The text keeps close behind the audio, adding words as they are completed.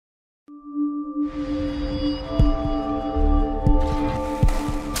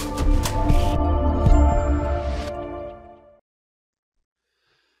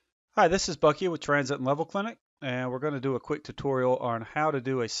Hi, this is Bucky with Transit and Level Clinic, and we're going to do a quick tutorial on how to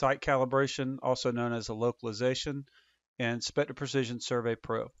do a site calibration, also known as a localization, in Spectre Precision Survey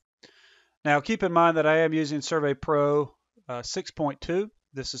Pro. Now, keep in mind that I am using Survey Pro 6.2.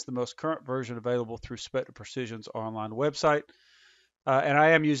 This is the most current version available through Spectre Precision's online website, and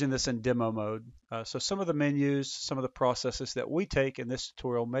I am using this in demo mode. So some of the menus, some of the processes that we take in this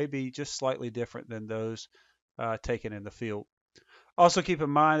tutorial may be just slightly different than those taken in the field. Also keep in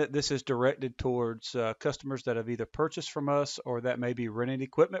mind that this is directed towards customers that have either purchased from us or that may be renting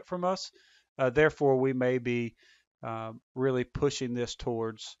equipment from us. Therefore, we may be really pushing this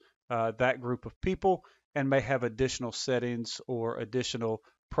towards that group of people and may have additional settings or additional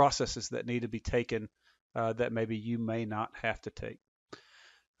processes that need to be taken that maybe you may not have to take.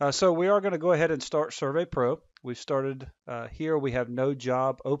 So we are going to go ahead and start Survey Pro. We've started here. We have no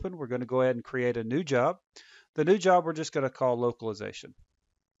job open. We're going to go ahead and create a new job. The new job we're just going to call localization.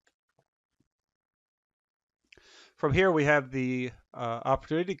 From here we have the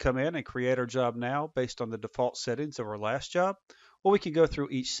opportunity to come in and create our job now based on the default settings of our last job, or we can go through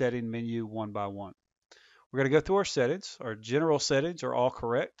each setting menu one by one. We're going to go through our settings. Our general settings are all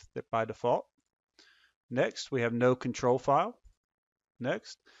correct by default. Next, we have no control file.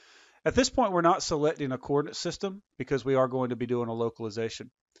 Next. At this point, we're not selecting a coordinate system because we are going to be doing a localization.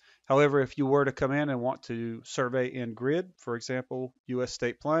 However, if you were to come in and want to survey in grid, for example, U.S.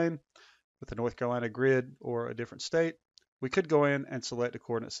 state plane with the North Carolina grid or a different state, we could go in and select a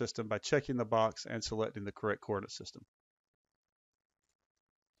coordinate system by checking the box and selecting the correct coordinate system.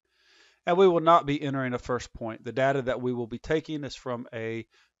 And we will not be entering a first point. The data that we will be taking is from a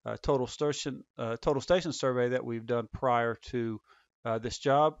total station survey that we've done prior to this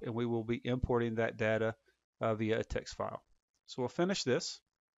job, and we will be importing that data via a text file. So we'll finish this.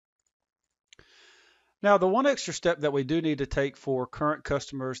 Now, the one extra step that we do need to take for current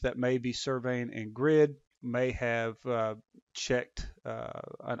customers that may be surveying in grid may have checked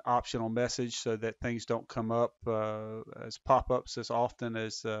an optional message so that things don't come up as pop-ups as often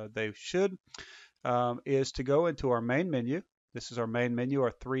as they should, is to go into our main menu. This is our main menu,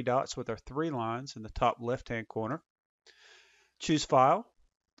 our three dots with our three lines in the top left-hand corner. Choose job,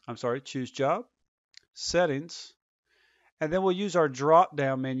 settings, and then we'll use our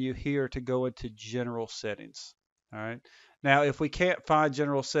drop-down menu here to go into general settings. All right. Now, if we can't find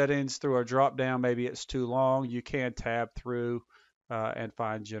general settings through our drop-down, maybe it's too long, you can tab through and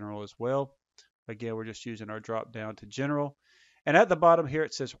find general as well. Again, we're just using our drop-down to general. And at the bottom here,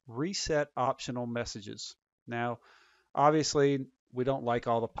 it says reset optional messages. Now, obviously, we don't like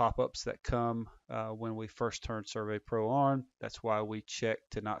all the pop-ups that come when we first turn Survey Pro on. That's why we check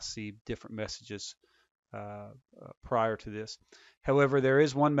to not see different messages prior to this. However, there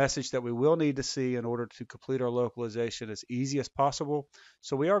is one message that we will need to see in order to complete our localization as easy as possible.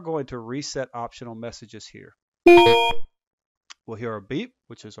 So we are going to reset optional messages here. We'll hear a beep,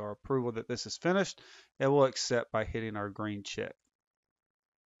 which is our approval that this is finished, and we'll accept by hitting our green check.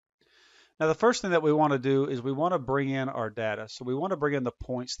 Now, the first thing that we want to do is we want to bring in our data. So we want to bring in the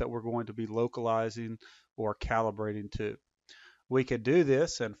points that we're going to be localizing or calibrating to. We could do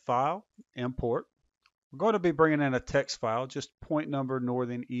this in File, Import. We're going to be bringing in a text file, just point number,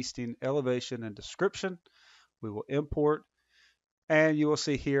 northern, easting, elevation, and description. We will import, and you will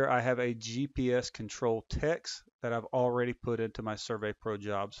see here I have a GPS control text that I've already put into my Survey Pro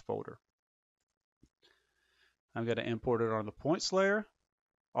Jobs folder. I'm going to import it on the points layer.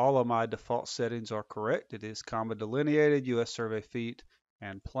 All of my default settings are correct. It is comma delineated, US survey feet,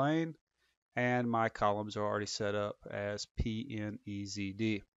 and plane, and my columns are already set up as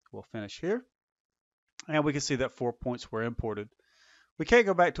PNEZD. We'll finish here. And we can see that 4 points were imported. We can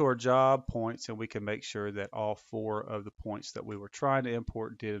go back to our job points and we can make sure that all 4 of the points that we were trying to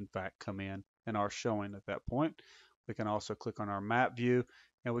import did in fact come in and are showing at that point. We can also click on our map view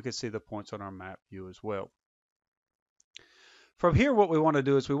and we can see the points on our map view as well. From here, what we want to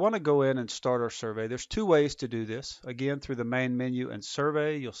do is we want to go in and start our survey. There's 2 ways to do this. Again, through the main menu and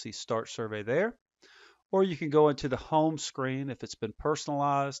survey, you'll see start survey there. Or you can go into the home screen if it's been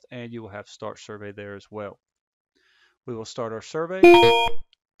personalized and you will have start survey there as well. We will start our survey,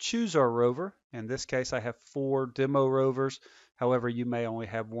 choose our rover. In this case, I have 4 demo rovers. However, you may only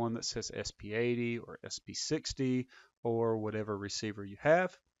have one that says SP80 or SP60 or whatever receiver you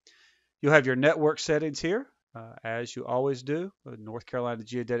have. You'll have your network settings here, as you always do. The North Carolina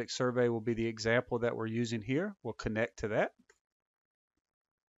Geodetic Survey will be the example that we're using here. We'll connect to that.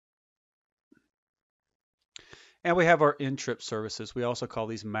 And we have our in-trip services. We also call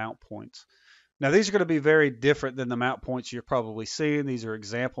these mount points. Now, these are going to be very different than the mount points you're probably seeing. These are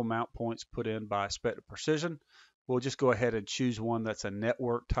example mount points put in by Spectrum Precision. We'll just go ahead and choose one that's a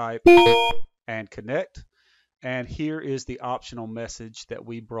network type and connect. And here is the optional message that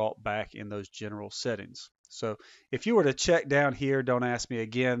we brought back in those general settings. So if you were to check down here, don't ask me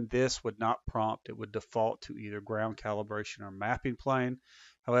again, this would not prompt. It would default to either ground calibration or mapping plane.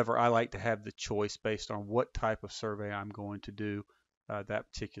 However, I like to have the choice based on what type of survey I'm going to do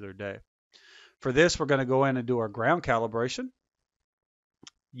that particular day. For this, we're going to go in and do our ground calibration.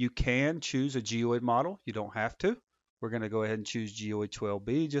 You can choose a geoid model. You don't have to. We're going to go ahead and choose geoid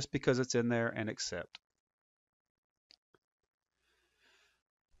 12B just because it's in there and accept.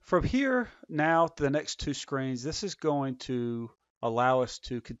 From here now to the next two screens, this is going to allow us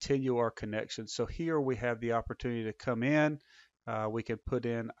to continue our connection. So here we have the opportunity to come in. We can put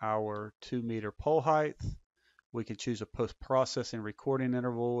in our 2-meter pole height. We can choose a post-processing recording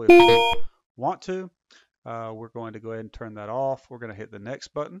interval if we want to. We're going to go ahead and turn that off. We're going to hit the next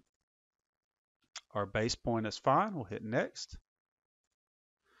button. Our base point is fine. We'll hit next.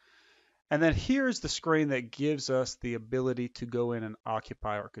 And then here's the screen that gives us the ability to go in and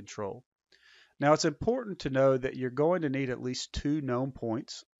occupy our control. Now it's important to know that you're going to need at least 2 known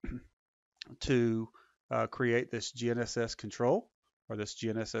points to create this GNSS control, or this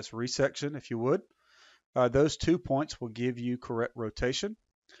GNSS resection, if you would. Those 2 points will give you correct rotation.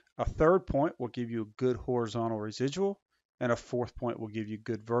 A third point will give you a good horizontal residual, and a fourth point will give you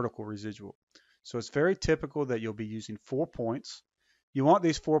good vertical residual. So it's very typical that you'll be using 4 points. You want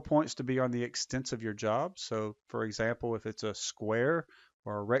these 4 points to be on the extents of your job. So for example, if it's a square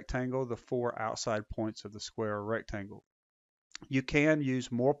or a rectangle, the 4 outside points of the square or rectangle. You can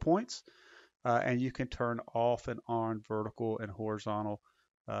use more points, and you can turn off and on vertical and horizontal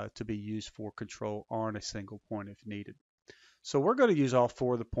to be used for control on a single point if needed. So we're going to use all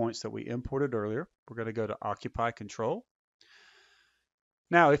 4 of the points that we imported earlier. We're going to go to Occupy Control.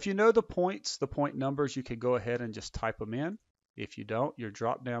 Now, if you know the points, the point numbers, you can go ahead and just type them in. If you don't, your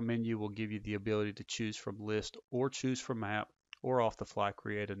drop-down menu will give you the ability to choose from list or choose from map, or off the fly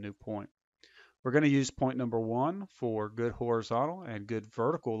create a new point. We're going to use point number 1 for good horizontal and good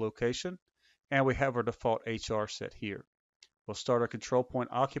vertical location, and we have our default HR set here. We'll start our control point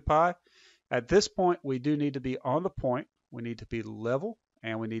occupy. At this point, we do need to be on the point, we need to be level,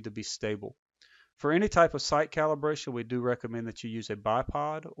 and we need to be stable. For any type of site calibration, we do recommend that you use a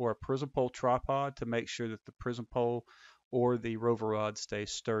bipod or a prism pole tripod to make sure that the prism pole or the rover rod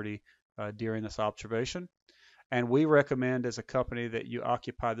stays sturdy during this observation. And we recommend as a company that you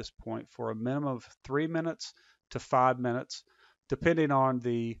occupy this point for a minimum of 3 minutes to 5 minutes, depending on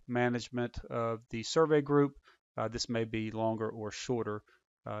the management of the survey group. This may be longer or shorter,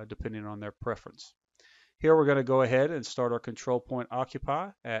 depending on their preference. Here we're going to go ahead and start our control point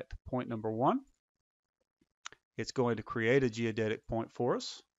occupy at point number 1. It's going to create a geodetic point for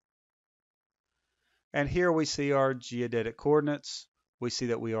us. And here we see our geodetic coordinates. We see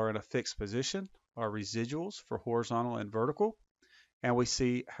that we are in a fixed position, our residuals for horizontal and vertical, and we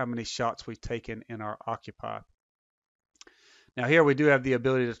see how many shots we've taken in our occupy. Now here we do have the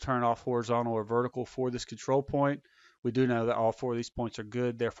ability to turn off horizontal or vertical for this control point. We do know that all 4 of these points are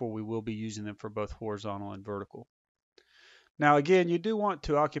good, therefore we will be using them for both horizontal and vertical. Now again, you do want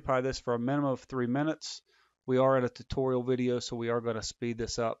to occupy this for a minimum of 3 minutes. We are in a tutorial video, so we are going to speed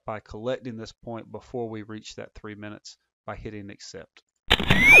this up by collecting this point before we reach that 3 minutes by hitting accept.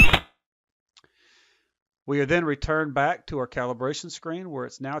 We are then returned back to our calibration screen where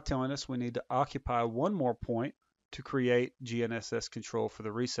it's now telling us we need to occupy 1 more point to create GNSS control for the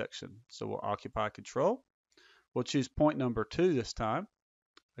resection. So we'll occupy control. We'll choose point number 2 this time.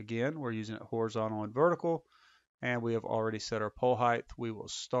 Again, we're using it horizontal and vertical, and we have already set our pole height. We will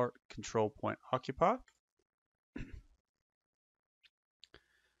start control point occupy.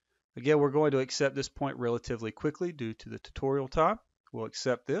 Again, we're going to accept this point relatively quickly due to the tutorial time. We'll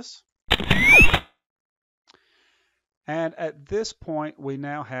accept this. And at this point, we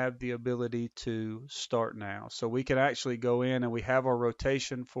now have the ability to start now. So we can actually go in and we have our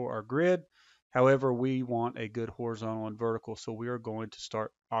rotation for our grid. However, we want a good horizontal and vertical, so we are going to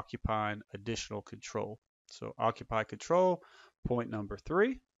start occupying additional control. So occupy control, point number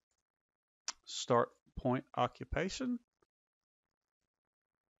 3, start point occupation.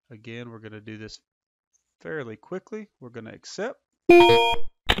 Again, we're going to do this fairly quickly. We're going to accept. All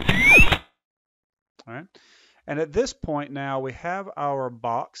right. And at this point now, we have our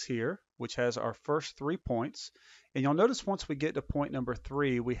box here, which has our first 3 points. And you'll notice once we get to point number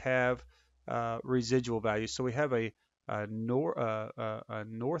 3, we have residual values. So we have a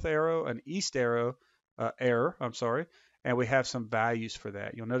north arrow, an east arrow, error, I'm sorry, and we have some values for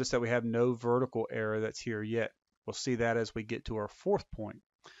that. You'll notice that we have no vertical error that's here yet. We'll see that as we get to our fourth point.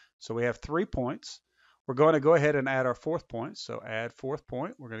 So we have 3 points. We're going to go ahead and add our fourth point. So add fourth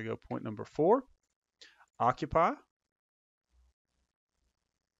point. We're going to go point number 4, occupy.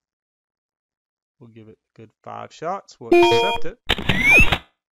 We'll give it a good 5 shots. We'll accept it.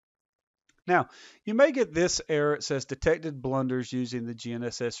 Now, you may get this error. It says detected blunders using the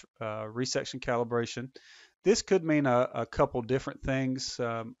GNSS resection calibration. This could mean a couple different things.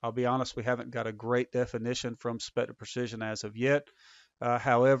 I'll be honest, we haven't got a great definition from Spectre Precision as of yet.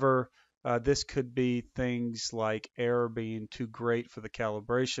 However, this could be things like error being too great for the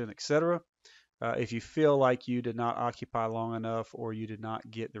calibration, etc. If you feel like you did not occupy long enough or you did not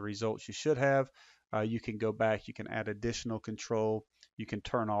get the results you should have, you can go back, you can add additional control, you can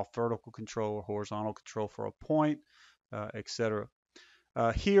turn off vertical control or horizontal control for a point, etc.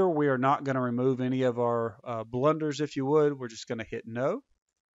 Here we are not going to remove any of our blunders, if you would. We're just going to hit no.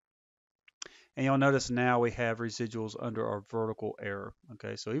 And you'll notice now we have residuals under our vertical error.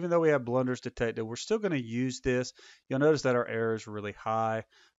 Okay, so even though we have blunders detected, we're still going to use this. You'll notice that our error is really high,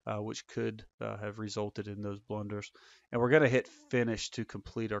 which could have resulted in those blunders. And we're going to hit finish to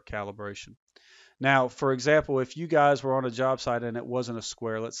complete our calibration. Now, for example, if you guys were on a job site and it wasn't a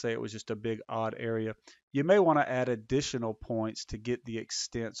square, let's say it was just a big odd area, you may want to add additional points to get the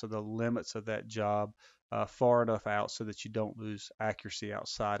extents or the limits of that job far enough out so that you don't lose accuracy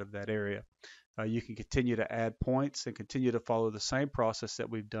outside of that area. You can continue to add points and continue to follow the same process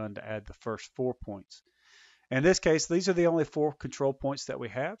that we've done to add the first 4 points. In this case, these are the only 4 control points that we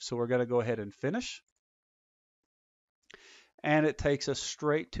have, so we're going to go ahead and finish. And it takes us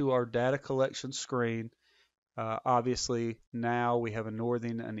straight to our data collection screen. Obviously, now we have a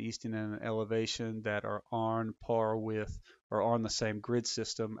northing, an easting, and an elevation that are on par with or on the same grid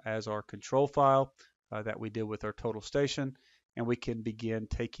system as our control file that we did with our total station. And we can begin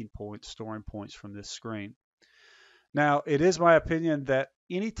taking points, storing points from this screen. Now, it is my opinion that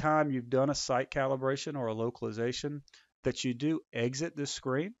anytime you've done a site calibration or a localization, that you do exit this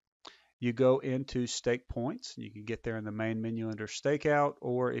screen. You go into stake points. You can get there in the main menu under stakeout,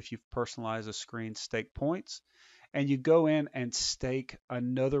 or if you've personalized a screen, stake points. And you go in and stake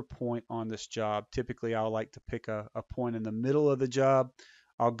another point on this job. Typically, I like to pick a point in the middle of the job.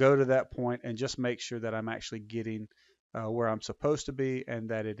 I'll go to that point and just make sure that I'm actually getting where I'm supposed to be and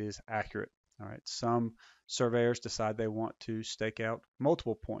that it is accurate. All right. Some surveyors decide they want to stake out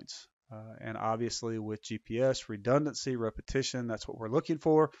multiple points. And obviously with GPS, redundancy, repetition, that's what we're looking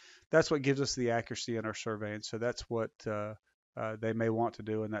for. That's what gives us the accuracy in our survey. And so that's what they may want to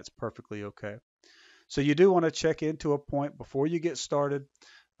do, and that's perfectly okay. So you do want to check into a point before you get started.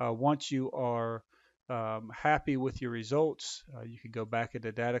 Once you are happy with your results, you can go back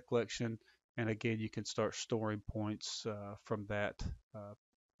into data collection, and again, you can start storing points from that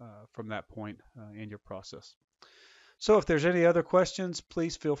point in your process. So if there's any other questions,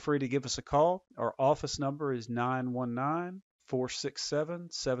 please feel free to give us a call. Our office number is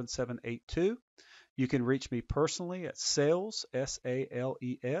 919-467-7782. You can reach me personally at sales,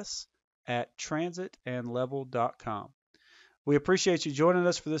 S-A-L-E-S, at transitandlevel.com. We appreciate you joining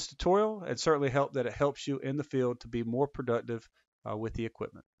us for this tutorial and certainly hope that it helps you in the field to be more productive with the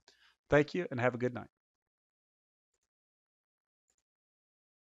equipment. Thank you and have a good night.